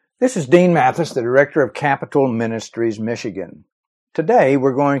This is Dean Mathis, the Director of Capitol Ministries, Michigan. Today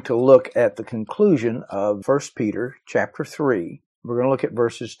we're going to look at the conclusion of 1 Peter chapter 3. We're going to look at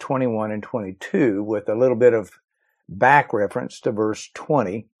verses 21 and 22 with a little bit of back reference to verse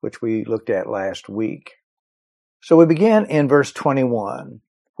 20, which we looked at last week. So we begin in verse 21,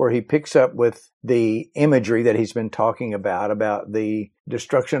 where he picks up with the imagery that he's been talking about the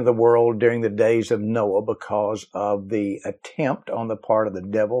destruction of the world during the days of Noah because of the attempt on the part of the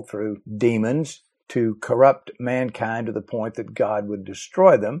devil through demons to corrupt mankind to the point that God would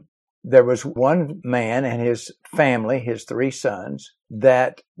destroy them. There was one man and his family, his 3 sons,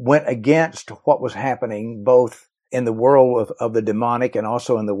 that went against what was happening both in the world of the demonic and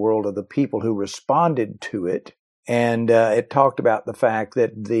also in the world of the people who responded to it. And it talked about the fact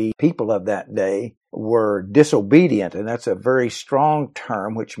that the people of that day were disobedient, and that's a very strong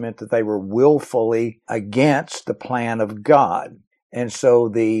term, which meant that they were willfully against the plan of God. And so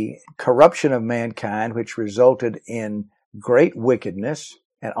the corruption of mankind, which resulted in great wickedness,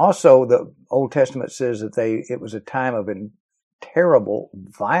 and also the Old Testament says that it was a time of terrible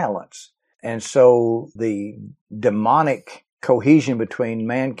violence. And so the demonic cohesion between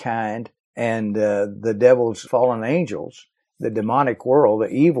mankind and the devil's fallen angels, the demonic world, the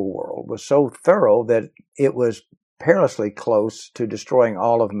evil world, was so thorough that it was perilously close to destroying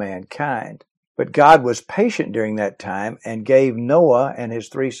all of mankind. But God was patient during that time and gave Noah and his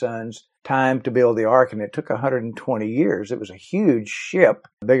 3 sons time to build the ark, and it took 120 years. It was a huge ship,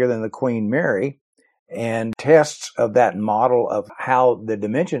 bigger than the Queen Mary, and tests of that model of how the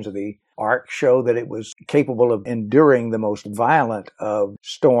dimensions of the ark show that it was capable of enduring the most violent of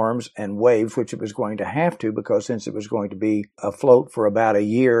storms and waves, which it was going to have to, because since it was going to be afloat for about a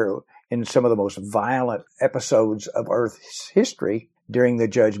year in some of the most violent episodes of Earth's history during the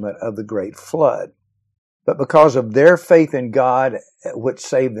judgment of the Great Flood. But because of their faith in God, which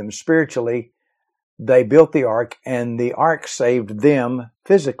saved them spiritually, they built the ark, and the ark saved them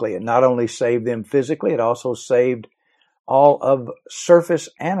physically. It not only saved them physically, it also saved all of surface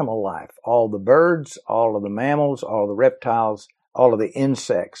animal life. All the birds, all of the mammals, all of the reptiles, all of the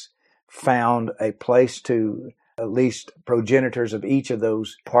insects found a place to, at least progenitors of each of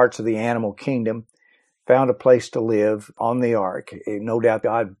those parts of the animal kingdom, found a place to live on the ark. No doubt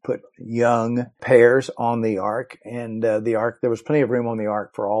God put young pairs on the ark, and the ark, there was plenty of room on the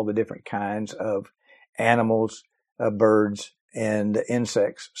ark for all the different kinds of animals, birds, and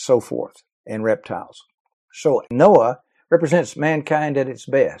insects, so forth, and reptiles. So Noah represents mankind at its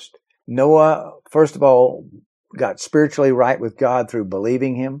best. Noah, first of all, got spiritually right with God through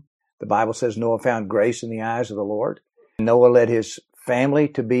believing him. The Bible says Noah found grace in the eyes of the Lord. Noah led his family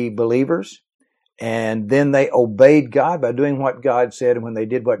to be believers, and then they obeyed God by doing what God said. And when they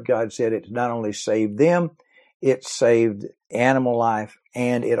did what God said, it not only saved them, it saved animal life,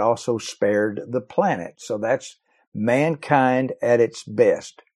 and it also spared the planet. So that's mankind at its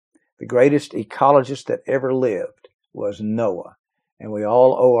best. The greatest ecologist that ever lived was Noah. And we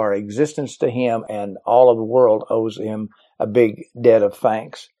all owe our existence to him, and all of the world owes him a big debt of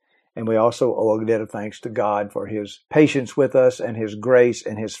thanks. And we also owe a debt of thanks to God for his patience with us and his grace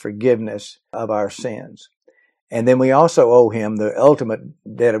and his forgiveness of our sins. And then we also owe him the ultimate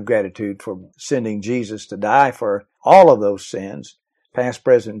debt of gratitude for sending Jesus to die for all of those sins, past,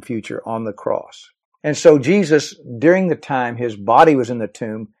 present, and future, on the cross. And so Jesus, during the time his body was in the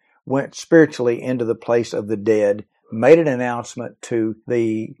tomb, went spiritually into the place of the dead, made an announcement to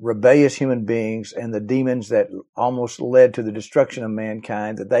the rebellious human beings and the demons that almost led to the destruction of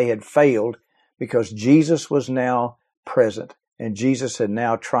mankind that they had failed, because Jesus was now present, and Jesus had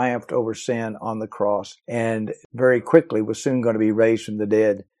now triumphed over sin on the cross, and very quickly was soon going to be raised from the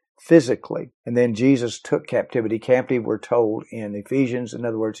dead physically. And then Jesus took captivity. Captive, we're told in Ephesians. In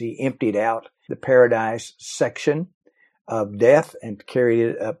other words, he emptied out the paradise section of death and carried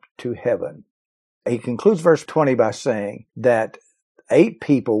it up to heaven. He concludes verse 20 by saying that 8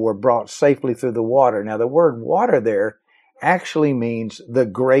 people were brought safely through the water. Now, the word water there actually means the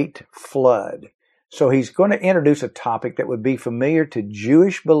great flood. So he's going to introduce a topic that would be familiar to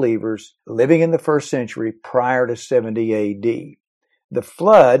Jewish believers living in the first century prior to 70 AD. The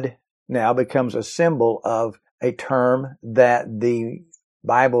flood now becomes a symbol of a term that the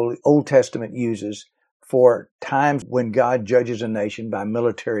Bible, Old Testament, uses for times when God judges a nation by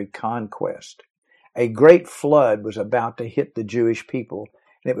military conquest. A great flood was about to hit the Jewish people,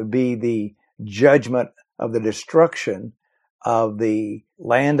 and it would be the judgment of the destruction of the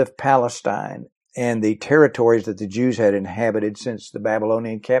land of Palestine and the territories that the Jews had inhabited since the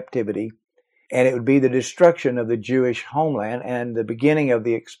Babylonian captivity. And it would be the destruction of the Jewish homeland and the beginning of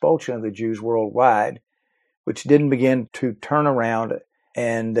the expulsion of the Jews worldwide, which didn't begin to turn around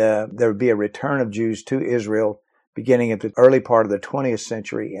and there would be a return of Jews to Israel beginning at the early part of the 20th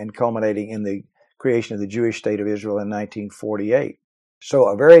century and culminating in the creation of the Jewish state of Israel in 1948. So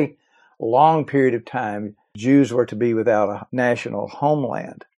a very long period of time, Jews were to be without a national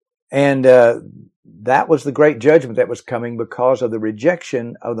homeland. And that was the great judgment that was coming because of the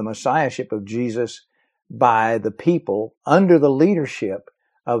rejection of the messiahship of Jesus by the people under the leadership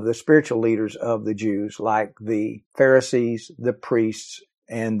of the spiritual leaders of the Jews, like the Pharisees, the priests,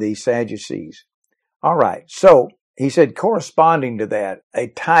 and the Sadducees. All right, so he said corresponding to that, a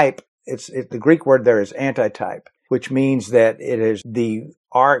type, the Greek word there is antitype, which means that it is the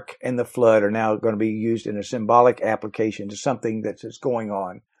ark and the flood are now going to be used in a symbolic application to something that's going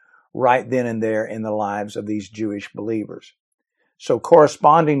on right then and there in the lives of these Jewish believers. So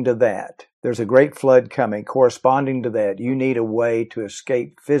corresponding to that, there's a great flood coming. Corresponding to that, you need a way to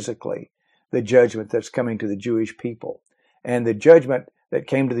escape physically the judgment that's coming to the Jewish people. And the judgment that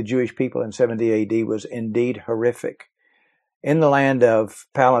came to the Jewish people in 70 AD was indeed horrific. In the land of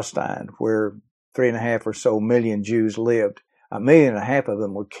Palestine, where 3.5 or so million Jews lived, 1.5 million of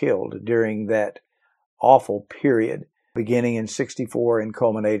them were killed during that awful period, beginning in 64 and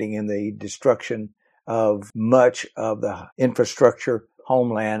culminating in the destruction of much of the infrastructure,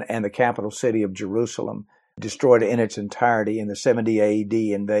 homeland, and the capital city of Jerusalem, destroyed in its entirety in the 70 AD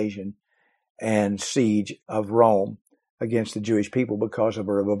invasion and siege of Rome against the Jewish people because of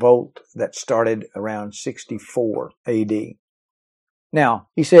a revolt that started around 64 AD. Now,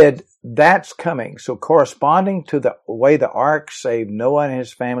 he said, that's coming. So corresponding to the way the ark saved Noah and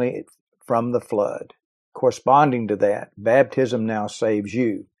his family from the flood, corresponding to that, baptism now saves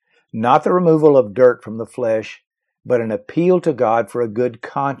you. Not the removal of dirt from the flesh, but an appeal to God for a good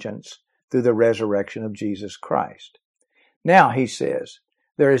conscience through the resurrection of Jesus Christ. Now, he says,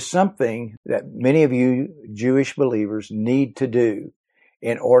 there is something that many of you Jewish believers need to do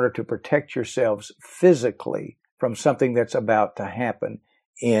in order to protect yourselves physically from something that's about to happen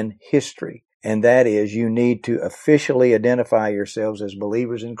in history. And that is, you need to officially identify yourselves as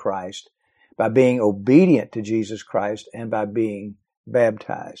believers in Christ by being obedient to Jesus Christ and by being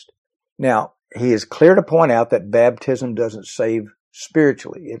baptized. Now, he is clear to point out that baptism doesn't save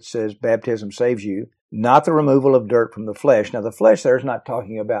spiritually. It says baptism saves you, not the removal of dirt from the flesh. Now, the flesh there is not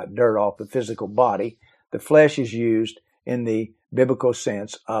talking about dirt off the physical body. The flesh is used in the biblical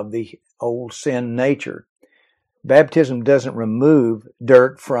sense of the old sin nature. Baptism doesn't remove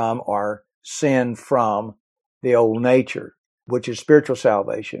dirt from or sin from the old nature, which is spiritual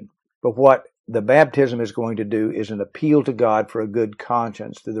salvation. But what the baptism is going to do is an appeal to God for a good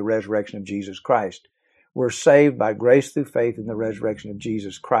conscience through the resurrection of Jesus Christ. We're saved by grace through faith in the resurrection of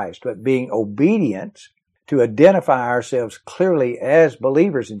Jesus Christ. But being obedient to identify ourselves clearly as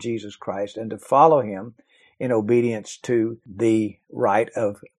believers in Jesus Christ and to follow him in obedience to the rite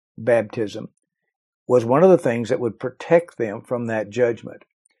of baptism was one of the things that would protect them from that judgment.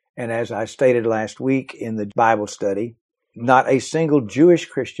 And as I stated last week in the Bible study, not a single Jewish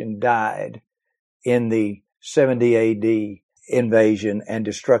Christian died in the 70 AD invasion and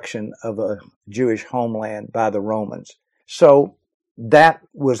destruction of a Jewish homeland by the Romans. So that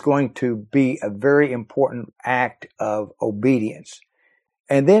was going to be a very important act of obedience.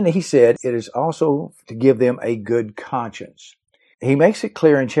 And then he said it is also to give them a good conscience. He makes it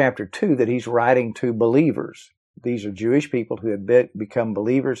clear in chapter 2 that he's writing to believers. These are Jewish people who had become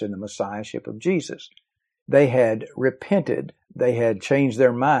believers in the messiahship of Jesus. They had repented. They had changed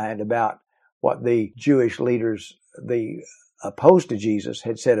their mind about what the Jewish leaders, the opposed to Jesus,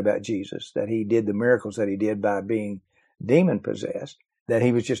 had said about Jesus, that he did the miracles that he did by being demon-possessed, that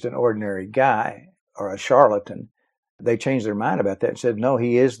he was just an ordinary guy or a charlatan. They changed their mind about that and said, no,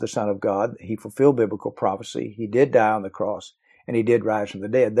 he is the Son of God. He fulfilled biblical prophecy. He did die on the cross, and he did rise from the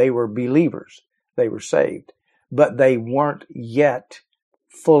dead. They were believers. They were saved. But they weren't yet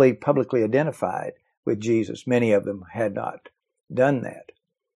fully publicly identified with Jesus. Many of them had not done that.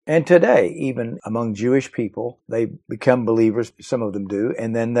 And today, even among Jewish people, they become believers, some of them do,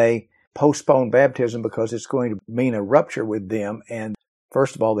 and then they postpone baptism because it's going to mean a rupture with them and,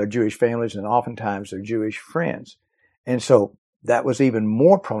 first of all, their Jewish families and oftentimes their Jewish friends. And so that was even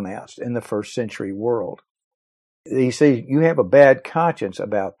more pronounced in the first century world. He says, you have a bad conscience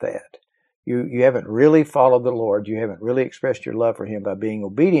about that. You haven't really followed the Lord. You haven't really expressed your love for him by being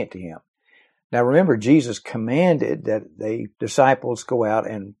obedient to him. Now remember, Jesus commanded that the disciples go out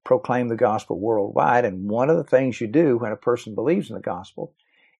and proclaim the gospel worldwide. And one of the things you do when a person believes in the gospel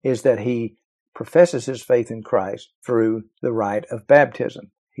is that he professes his faith in Christ through the rite of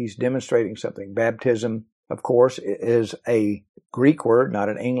baptism. He's demonstrating something. Baptism, of course, is a Greek word, not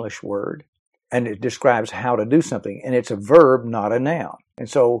an English word. and it describes how to do something. And it's a verb, not a noun. And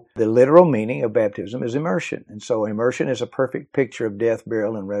so the literal meaning of baptism is immersion. And so immersion is a perfect picture of death,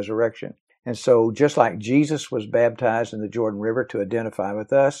 burial, and resurrection. And so just like Jesus was baptized in the Jordan River to identify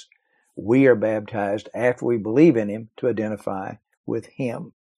with us, we are baptized after we believe in him to identify with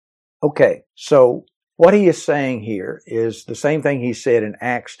him. Okay, so what he is saying here is the same thing he said in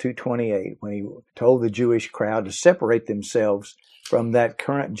Acts 2:28 when he told the Jewish crowd to separate themselves from that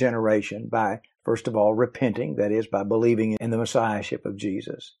current generation by, first of all, repenting, that is, by believing in the Messiahship of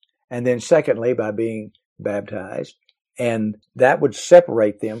Jesus. And then secondly, by being baptized. And that would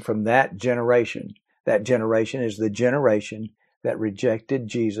separate them from that generation. That generation is the generation that rejected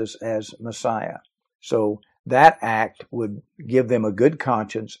Jesus as Messiah. So that act would give them a good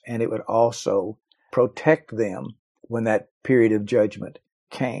conscience, and it would also protect them when that period of judgment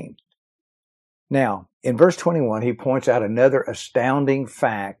came. Now, in verse 21, he points out another astounding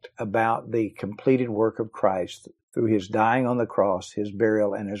fact about the completed work of Christ through his dying on the cross, his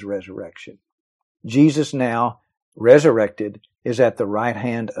burial, and his resurrection. Jesus, now resurrected, is at the right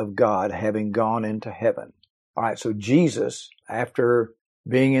hand of God, having gone into heaven. All right, so Jesus, after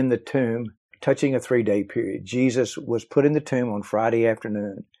being in the tomb, touching a 3-day period, Jesus was put in the tomb on Friday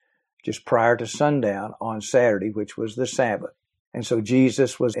afternoon, just prior to sundown on Saturday, which was the Sabbath. And so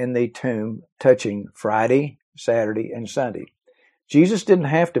Jesus was in the tomb touching Friday, Saturday, and Sunday. Jesus didn't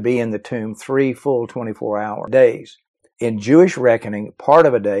have to be in the tomb 3 full 24-hour days. In Jewish reckoning, part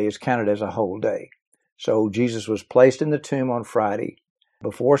of a day is counted as a whole day. So Jesus was placed in the tomb on Friday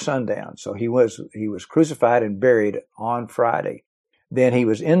before sundown. So he was crucified and buried on Friday. Then he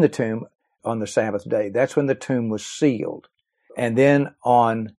was in the tomb on the Sabbath day. That's when the tomb was sealed. And then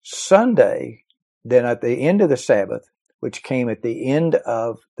on Sunday, then at the end of the Sabbath, which came at the end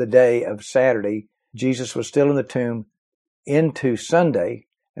of the day of Saturday, Jesus was still in the tomb into Sunday.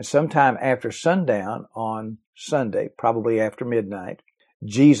 And sometime after sundown on Sunday, probably after midnight,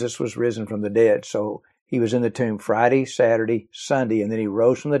 Jesus was risen from the dead. So he was in the tomb Friday, Saturday, Sunday, and then he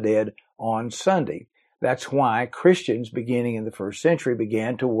rose from the dead on Sunday. That's why Christians, beginning in the first century,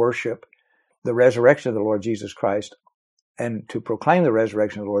 began to worship the resurrection of the Lord Jesus Christ and to proclaim the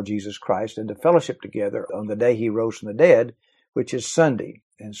resurrection of the Lord Jesus Christ and to fellowship together on the day he rose from the dead, which is Sunday.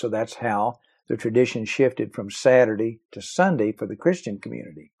 And so that's how the tradition shifted from Saturday to Sunday for the Christian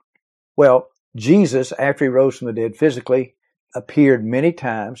community. Well, Jesus, after he rose from the dead physically, appeared many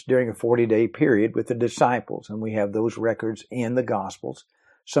times during a 40-day period with the disciples, and we have those records in the Gospels,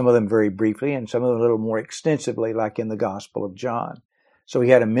 some of them very briefly and some of them a little more extensively, like in the Gospel of John. So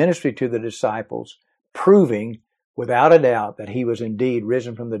he had a ministry to the disciples, proving without a doubt that he was indeed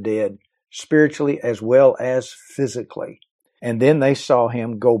risen from the dead, spiritually as well as physically. And then they saw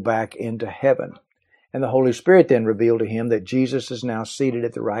him go back into heaven. And the Holy Spirit then revealed to him that Jesus is now seated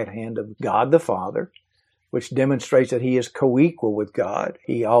at the right hand of God the Father, which demonstrates that he is co-equal with God.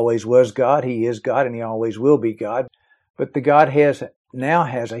 He always was God, he is God, and he always will be God. But the God now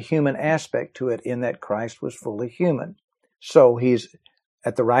has a human aspect to it in that Christ was fully human. So he's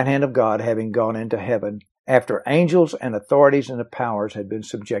at the right hand of God, having gone into heaven, after angels and authorities and the powers had been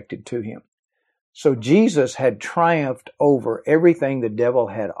subjected to him. So Jesus had triumphed over everything the devil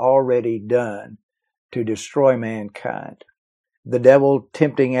had already done to destroy mankind. The devil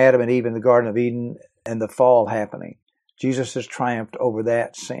tempting Adam and Eve in the Garden of Eden and the fall happening. Jesus has triumphed over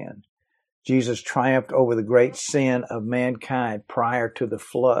that sin. Jesus triumphed over the great sin of mankind prior to the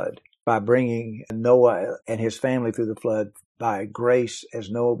flood by bringing Noah and his family through the flood by grace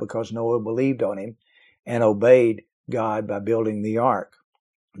as Noah, because Noah believed on him and obeyed God by building the ark.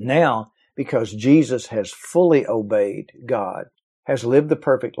 Now, because Jesus has fully obeyed God, has lived the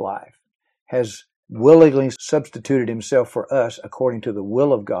perfect life, has willingly substituted himself for us according to the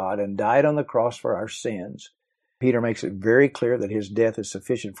will of God and died on the cross for our sins, Peter makes it very clear that his death is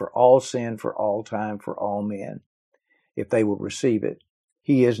sufficient for all sin, for all time, for all men, if they will receive it.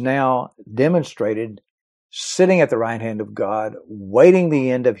 He is now demonstrated sitting at the right hand of God, waiting the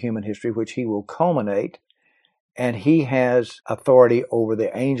end of human history, which he will culminate, and he has authority over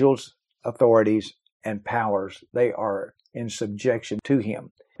the angels, authorities, and powers. They are in subjection to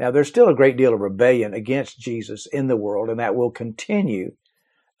him. Now, there's still a great deal of rebellion against Jesus in the world, and that will continue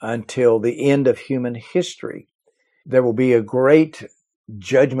until the end of human history. There will be a great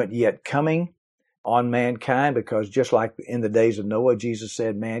judgment yet coming on mankind, because just like in the days of Noah, Jesus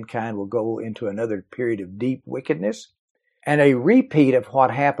said mankind will go into another period of deep wickedness. And a repeat of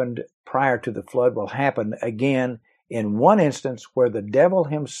what happened prior to the flood will happen again in one instance where the devil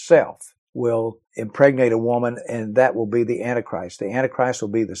himself will impregnate a woman, and that will be the Antichrist. The Antichrist will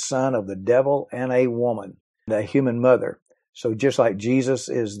be the son of the devil and a woman, a human mother. So just like Jesus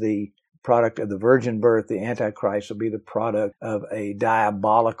is the product of the virgin birth, the Antichrist will be the product of a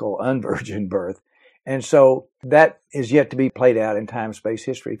diabolical unvirgin birth. And so that is yet to be played out in time-space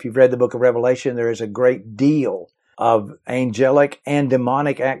history. If you've read the book of Revelation, there is a great deal of angelic and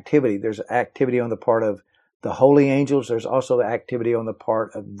demonic activity. There's activity on the part of the holy angels. There's also activity on the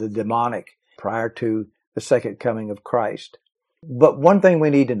part of the demonic prior to the second coming of Christ. But one thing we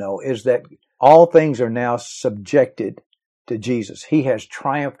need to know is that all things are now subjected to Jesus. He has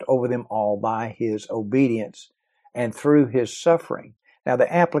triumphed over them all by his obedience and through his suffering. Now,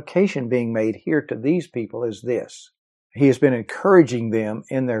 the application being made here to these people is this. He has been encouraging them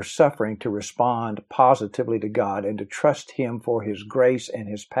in their suffering to respond positively to God and to trust him for his grace and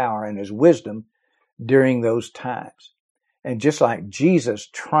his power and his wisdom during those times. And just like Jesus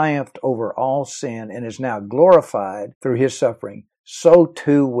triumphed over all sin and is now glorified through his suffering, so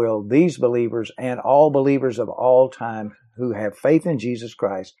too will these believers and all believers of all time who have faith in Jesus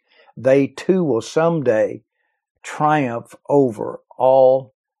Christ. They too will someday triumph over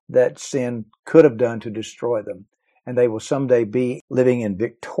all that sin could have done to destroy them. And they will someday be living in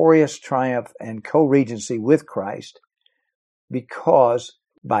victorious triumph and co-regency with Christ, because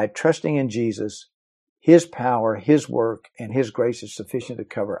by trusting in Jesus, his power, his work, and his grace is sufficient to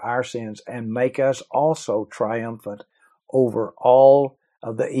cover our sins and make us also triumphant over all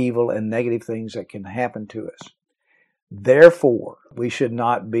of the evil and negative things that can happen to us. Therefore, we should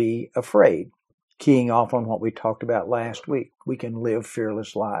not be afraid. Keying off on what we talked about last week, we can live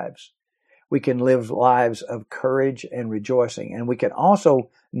fearless lives. We can live lives of courage and rejoicing. And we can also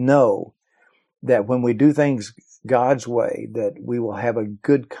know that when we do things God's way, that we will have a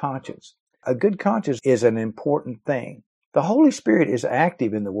good conscience. A good conscience is an important thing. The Holy Spirit is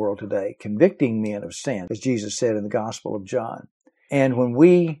active in the world today, convicting men of sin, as Jesus said in the Gospel of John. And when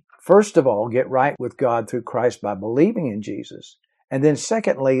we, first of all, get right with God through Christ by believing in Jesus, and then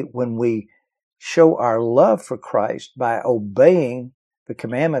secondly, when we show our love for Christ by obeying the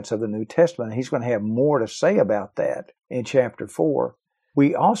commandments of the New Testament, he's going to have more to say about that in chapter 4,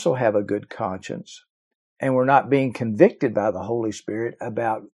 we also have a good conscience, and we're not being convicted by the Holy Spirit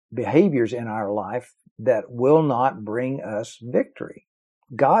about behaviors in our life that will not bring us victory.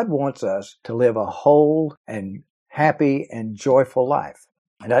 God wants us to live a whole and happy and joyful life.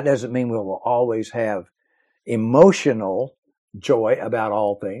 And that doesn't mean we will always have emotional joy about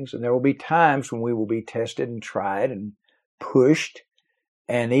all things. And there will be times when we will be tested and tried and pushed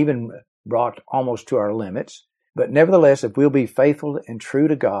and even brought almost to our limits. But nevertheless, if we'll be faithful and true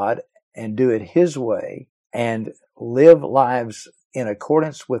to God and do it his way and live lives in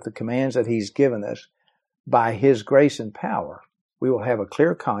accordance with the commands that he's given us by his grace and power, we will have a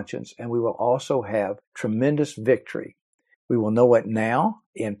clear conscience, and we will also have tremendous victory. We will know it now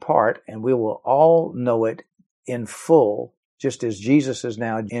in part, and we will all know it in full, just as Jesus is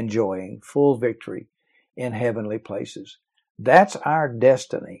now enjoying full victory in heavenly places. That's our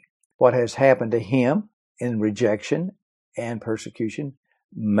destiny. What has happened to him in rejection and persecution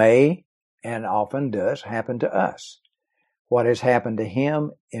may and often does happen to us. What has happened to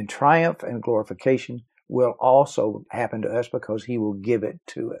him in triumph and glorification will also happen to us, because he will give it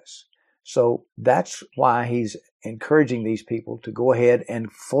to us. So that's why he's encouraging these people to go ahead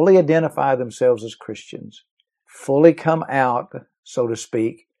and fully identify themselves as Christians, fully come out, so to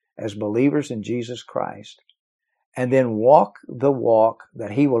speak, as believers in Jesus Christ, and then walk the walk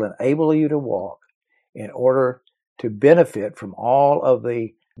that he will enable you to walk in order to benefit from all of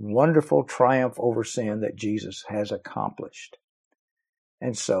the wonderful triumph over sin that Jesus has accomplished.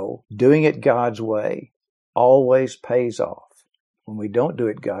 And so doing it God's way always pays off. When we don't do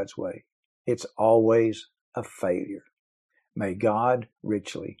it God's way, it's always a failure. May God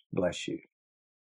richly bless you.